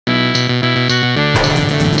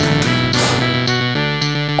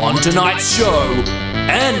On tonight's show,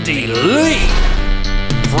 Andy Lee.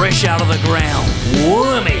 Fresh out of the ground,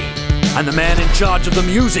 Wormie. And the man in charge of the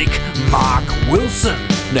music, Mark Wilson.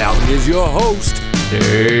 Now here's your host,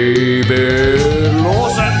 David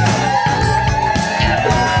Lawson.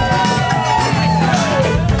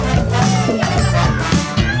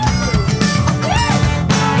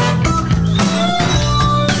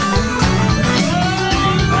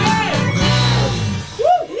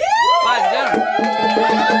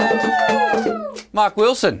 Mark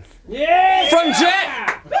Wilson. Yeah! From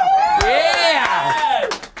Jet! Yeah!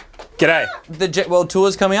 G'day. The Jet World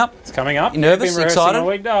Tour's coming up. It's coming up. You nervous? Been Excited? all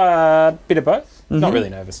week. Bit of both. Not really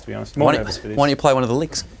nervous, to be honest. More nervous for this. Why don't you play one of the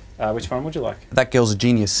licks? Which one would you like? That girl's a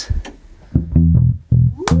genius.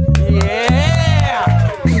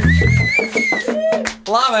 Yeah!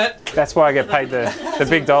 Love it. That's why I get paid the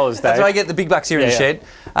big dollars, Dave. That's why I get the big bucks here in the shed.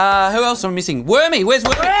 Who else am I missing? Wormie. Where's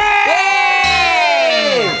Wormie? Hey!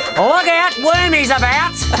 Look out, Wormie's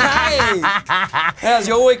about. Hey! How's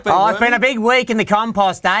your week been, It's been a big week in the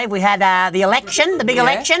compost, Dave. We had the election, the big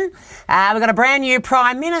election. We've got a brand new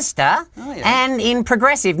Prime Minister. And in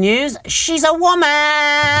progressive news, she's a woman.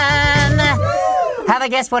 Have a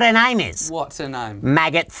guess what her name is? What's her name?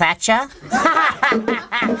 Maggot Thatcher.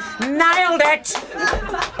 Nailed it.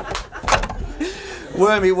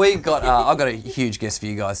 Wormie, we've got, I've got a huge guest for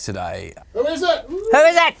you guys today. Who is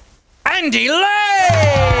it? Andy Lee!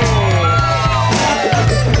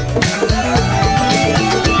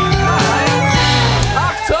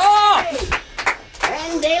 Up top!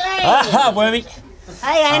 Andy Lee. Wormie.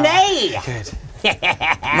 Hey, Andy. Good.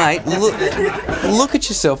 Mate, look at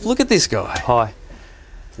yourself. Look at this guy. Hi.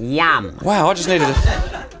 Yum. Wow, I just needed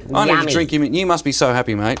I need a Yummy. drink. You must be so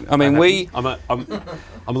happy, mate. I mean, I'm a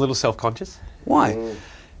little self-conscious Why? Do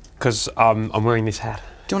because I'm wearing this hat.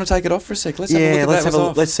 you want to take it off for a sec? Let's have a look at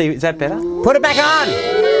that. Let's see. Is that better? Put it back on.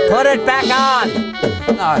 Put it back on.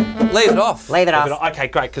 No, leave it off. Leave it off. Okay,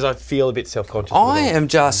 great. Because I feel a bit self-conscious. I am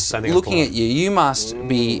just Don't think I'm looking polite. at you. You must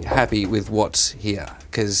be happy with what's here,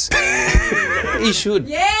 because you should.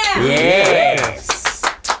 Yes.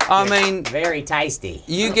 I mean, Very tasty.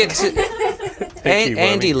 you get to... you,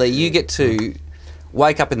 Andy Wormie. Lee, you get to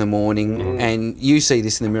wake up in the morning and you see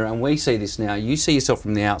this in the mirror, and we see this now. You see yourself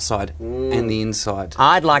from the outside and the inside.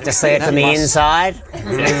 I'd like to see it from the must- inside.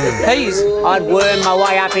 I'd worm my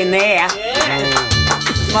way up in there.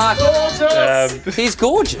 Mark, he's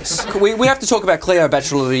gorgeous. We have to talk about Cleo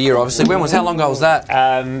Bachelor of the Year, obviously. How long ago was that?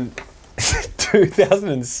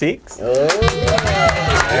 2006.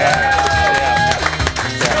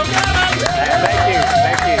 Thank you.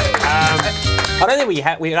 I don't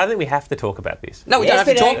think we have to talk about this. No, we Yes, don't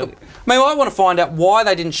have to we talk. do. I mean, I want to find out why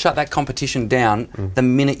they didn't shut that competition down the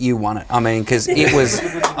minute you won it. I mean, because it was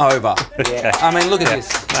over. I mean, look at this.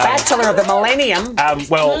 Bachelor of the Millennium.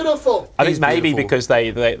 Well, Beautiful. I think He's maybe beautiful. because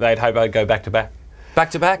they'd hope I'd go back to back.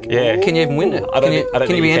 Back to back? Yeah. Can you even win it? I don't Can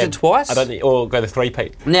think you be you entered twice? I don't think, or go the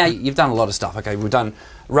three-peat. Now, you've done a lot of stuff. Okay, we've done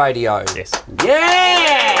radio, Yes.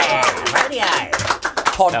 Yeah! Radio.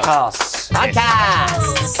 podcasts,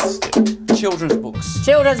 Podcasts. children's books.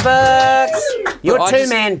 Children's books. Your I just-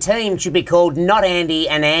 two-man team should be called Not Andy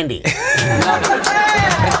and Andy.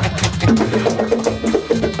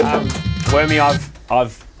 Wormie,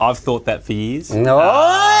 I've thought that for years. Oi!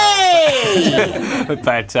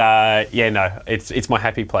 But yeah, no, it's my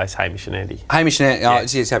happy place, Hamish and Andy. Hamish and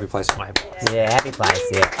Andy, it's a happy place. My happy place. Yeah, happy place,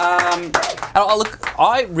 yeah. Look,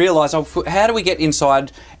 I realise, how do we get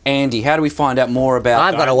inside Andy? How do we find out more about...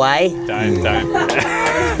 I've got a way. Don't.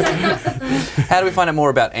 How do we find out more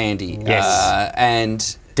about Andy? Yes.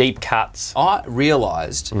 And Deep cuts. I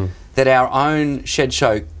realised that our own shed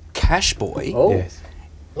show, Cash Boy, Yes.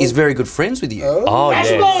 is very good friends with you. Oh, yes.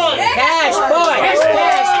 Cash boy! Cash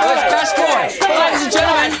Boy! Ladies and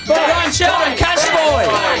gentlemen, Ryan Shelton, Cash Boy!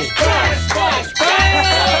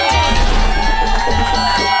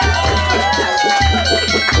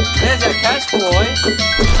 There's our Cash Boy.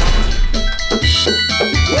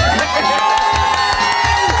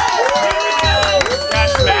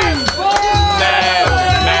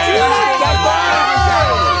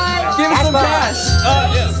 Give us some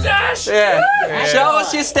cash. Yeah. Show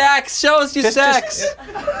us your stacks. Show us your stacks.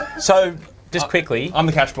 So, just quickly. I'm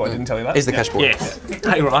the catch boy, I didn't tell you that. He's the Cash Boy. Yes.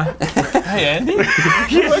 Hey, Ryan. Hey, Andy.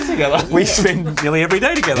 We work together. We spend nearly every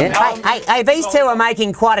day together. Hey, these two are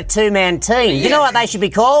making quite a two-man team. You know what they should be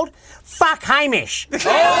called? Fuck Hamish.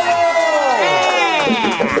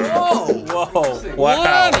 Whoa.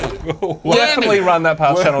 Wow. Definitely run that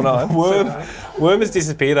past Channel 9. Worm has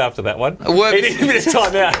disappeared after that one. Worm- He needed a bit of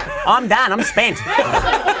time out. I'm done. I'm spent. Do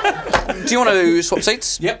you want to swap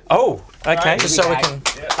seats? Yep. Oh, okay. Just so we can.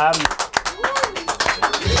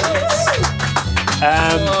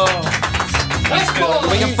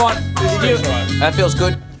 We can find. That feels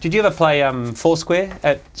good. Did you ever play Foursquare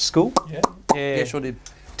at school? Yeah, sure did.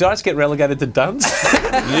 Did I just get relegated to duns?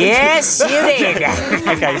 Yes, you did.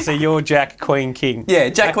 Okay, so you're Jack, Queen, King. Yeah,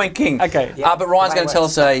 Jack Queen King. Okay. But Ryan's going to tell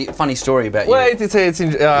us a funny story about you. Well, I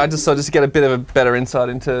just to get a bit of a better insight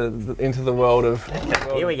into the world of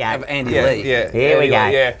Here we go. Of Andy Lee. Yeah, Here we go.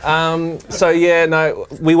 Yeah. So yeah, no,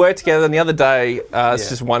 we worked together. And the other day, it's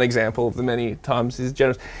just one example of the many times he's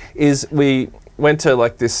generous. Is we went to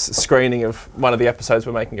like this screening of one of the episodes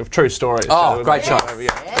we're making of True Stories. Oh, great show. Great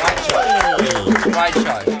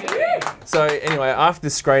show. So anyway, after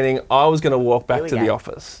this screening, I was going to walk back to the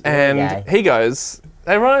office, and he goes,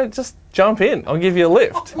 "Hey Ryan, just jump in. I'll give you a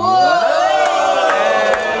lift."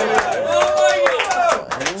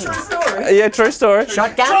 Yeah, true story.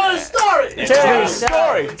 Shotgun? True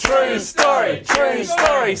story. True story. True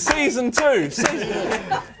story. Season 2.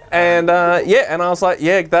 And and I was like,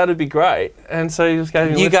 yeah, that'd be great. And so he just gave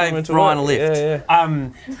me a lift. You gave Ryan a lift.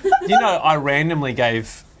 Yeah. I randomly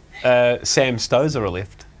gave Sam Stosur a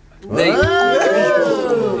lift.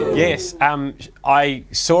 Yes, I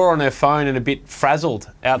saw her on her phone and a bit frazzled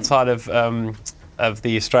outside of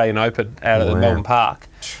the Australian Open out at the Melbourne Park,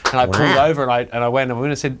 and I pulled over and I went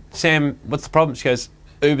and I said, "Sam, what's the problem?" She goes,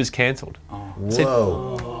 "Uber's cancelled." I said,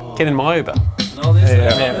 "Get in my Uber."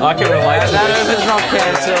 Yeah. I can relate to That Uber's not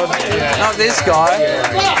cancelled. Not this guy.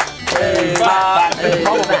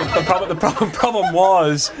 The problem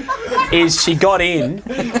was she got in,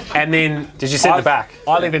 and then Did you sit in the back?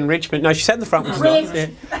 I live in Richmond. No, she sat in the front. Which is nice.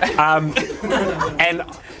 And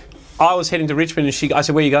I was heading to Richmond, and I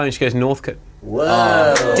said, "Where are you going?" And she goes, "Northcote."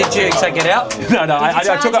 Whoa. Did you take it out? No,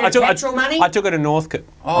 I took her to Northcote.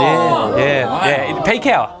 Oh. Yeah. Peak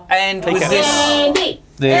hour. And was this...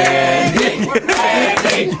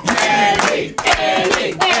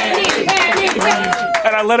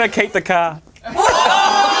 And I let her keep the car.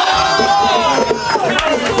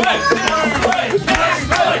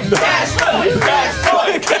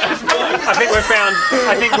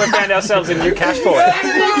 I think we found ourselves a new Cash Boy.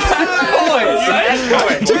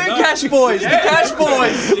 Two Cash Boys. The Cash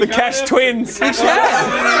Boys. The Cash Twins. The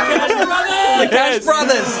Cash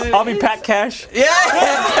Brothers. I'll be Pat Cash.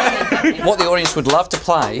 Yeah. What the audience would love to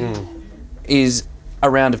play is a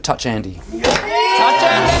round of Touch Andy. Touch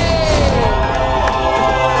Andy.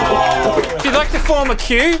 If you'd like to form a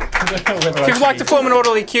queue, if you'd like to form an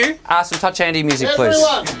orderly queue, Some Touch Andy music, please.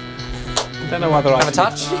 Don't know whether Have a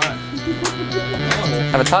touch.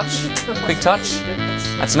 Have a touch. Quick touch.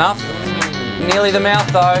 That's enough. Nearly the mouth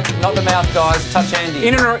though. Not the mouth, guys. Touch Andy.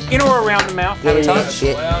 in or around the mouth. Have a touch.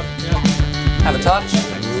 Have a touch.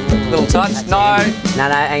 Little touch. No. No,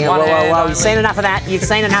 hang on. One hand Whoa. only. You've seen enough of that. You've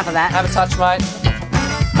seen enough of that. Have a touch, mate.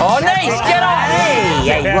 Oh, nice. Get off.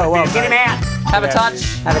 Hey, whoa. Get him out. Have a touch.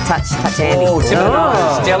 Have a touch. Touch Andy. Oh, tip of the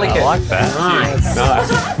nose. Delicate. I like that. Nice.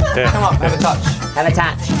 Come on. Have a touch. Have a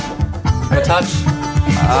touch. Have a touch.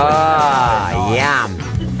 Oh, yum.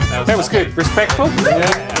 That was good. Respectful. How about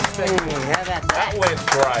that? That went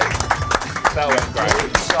great.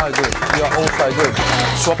 So good. You're all so good.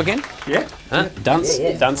 Swap again. Yeah. Dunce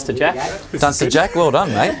to Jack. Done to Jack. Well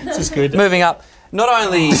done, mate. This is good. Moving up. Not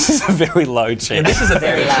only... This is a very low chair. This is a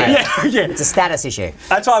very low. Yeah. It's a status issue.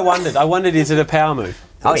 That's what I wondered. Is it a power move?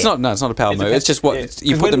 Oh, it's yeah. not a power move. It's just what... Yeah.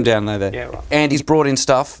 You put them down there. Yeah, right. And he's brought in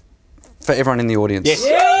stuff for everyone in the audience. Yes.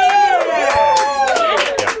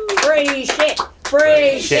 Free shit.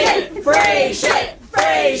 Free shit. Free shit.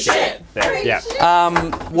 Free shit. Yeah.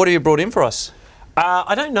 What have you brought in for us?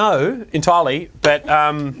 I don't know entirely, but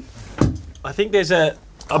I think there's a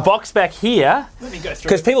box back here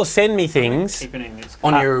because people send me things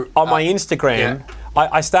On your... on my Instagram.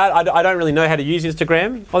 I don't really know how to use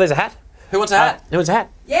Instagram. Oh, there's a hat. Who wants a hat? Who wants a hat?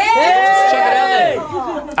 Check it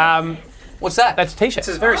out there. What's that? That's a t-shirt.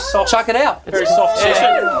 It's very soft. Chuck it out. Very soft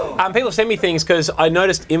t-shirt. People send me things because I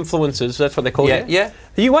noticed influencers. That's what they're called. Yeah, yeah.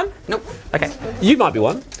 Are you one? Nope. Okay. You might be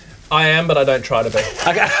one. I am, but I don't try to be.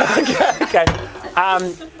 Okay.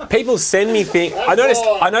 People send me things. I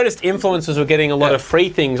noticed influencers were getting a lot of free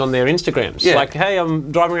things on their Instagrams. Yeah. Like, hey,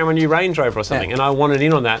 I'm driving around my new Range Rover or something, and I wanted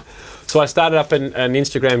in on that. So I started up an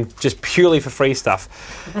Instagram just purely for free stuff.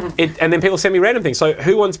 And then people send me random things. So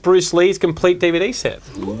who wants Bruce Lee's complete DVD set?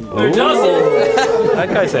 Who doesn't? That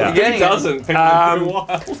goes out. Who doesn't?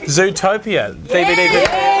 Zootopia DVD.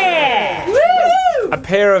 A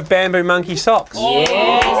pair of bamboo monkey socks.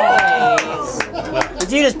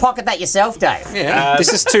 Did you just pocket that yourself, Dave? Yeah.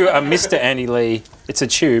 This is to Mr. Andy Lee. It's a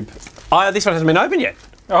tube. This one hasn't been opened yet.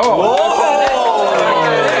 Oh.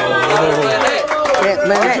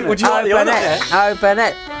 Open it. Would you like the Open honour? it. Open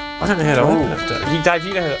it. I don't know how to open it, Dave.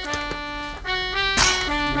 You know how to...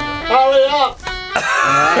 Hurry up!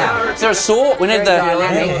 Is there a saw? We need the...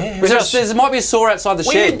 There might be a saw outside the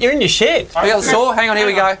shed. You're in your shed. We got the saw? Hang on, here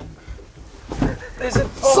we go. Here we go.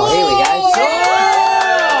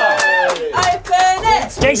 Open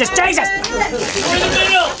it! Jesus!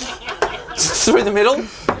 Through the middle?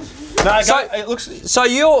 No, it looks... So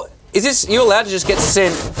you're allowed to just get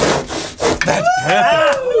sent... That's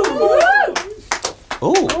perfect.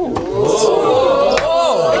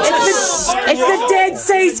 It's the Dead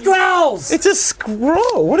Sea Scrolls! It's a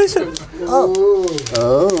scroll. What is it?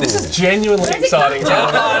 This is genuinely exciting.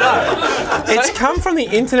 It's come from the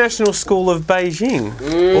International School of Beijing.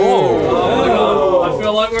 I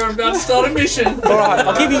feel like we're about to start a mission. All right,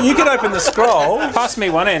 I'll give you. You can open the scroll. Pass me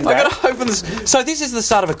one end. I gotta open this. So this is the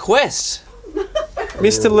start of a quest.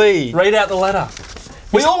 Mr. Lee. Read out the letter.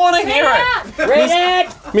 We all want to hear it. Read it!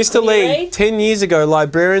 Mr. Lee, 10 years ago,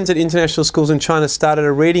 librarians at international schools in China started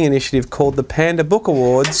a reading initiative called the Panda Book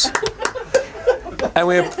Awards. And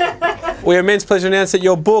we have immense pleasure to announce that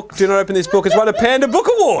your book, Do Not Open This Book, has won a Panda Book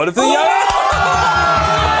Award of the year.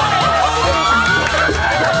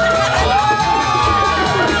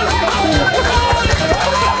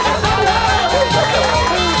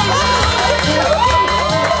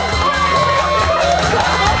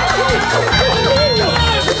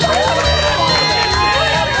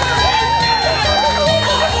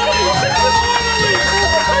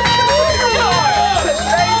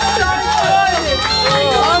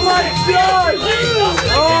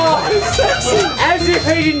 As if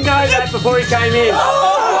he didn't know that before he came in.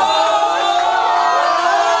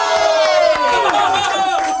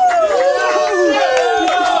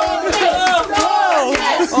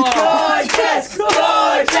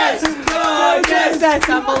 That's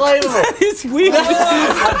unbelievable. That is weird. I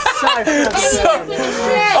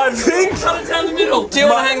think... Cut it down the middle. Do you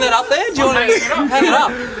want to hang that up there? Do you want to hang it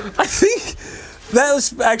up? I think that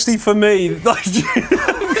was actually for me. Like,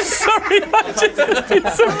 sorry, I just a bit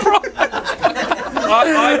surprised.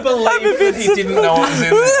 I believe that he didn't know what was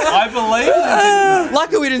in there. I believe that.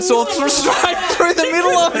 Lucky we didn't saw straight through the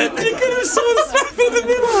middle of it. You could have saw straight through the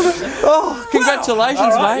middle of it. Oh,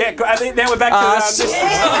 congratulations, mate. Yeah, I think now we're back to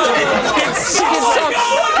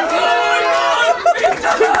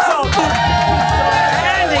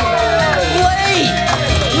Lee!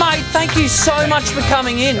 Mate, thank you so much for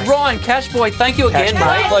coming in. Ryan, Cashboy, thank you again,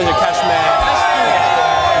 mate. Pleasure, Cashman.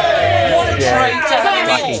 What a treat to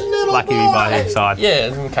have you. Lucky to be by his side.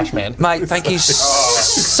 Yeah, Cashman. Mate, thank you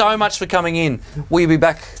so much for coming in. Will you be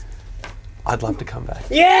back? I'd love to come back.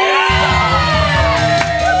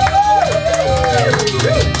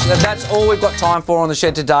 That's all we've got time for on the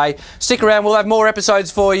shed today. Stick around, we'll have more episodes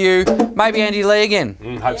for you. Maybe Andy Lee again.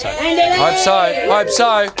 Hope so. Hope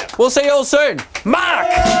so. We'll see you all soon. Mark!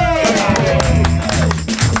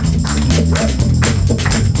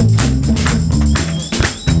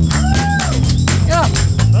 Get up.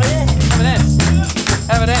 Have a dance.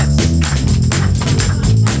 Have a dance.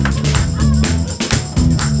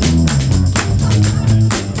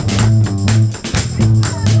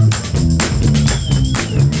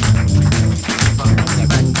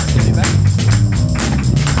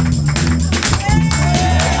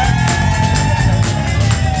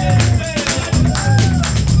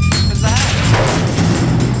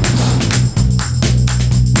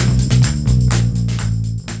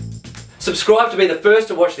 Subscribe to be the first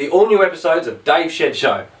to watch the all-new episodes of Dave's Shed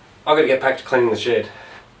Show. I've got to get back to cleaning the shed.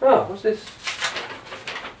 Oh, what's this?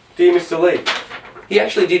 Dear Mr. Lee, he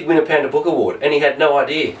actually did win a Panda Book Award and he had no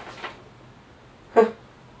idea. Huh.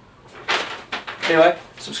 Anyway,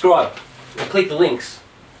 subscribe and click the links.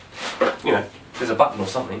 You know, there's a button or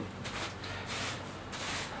something.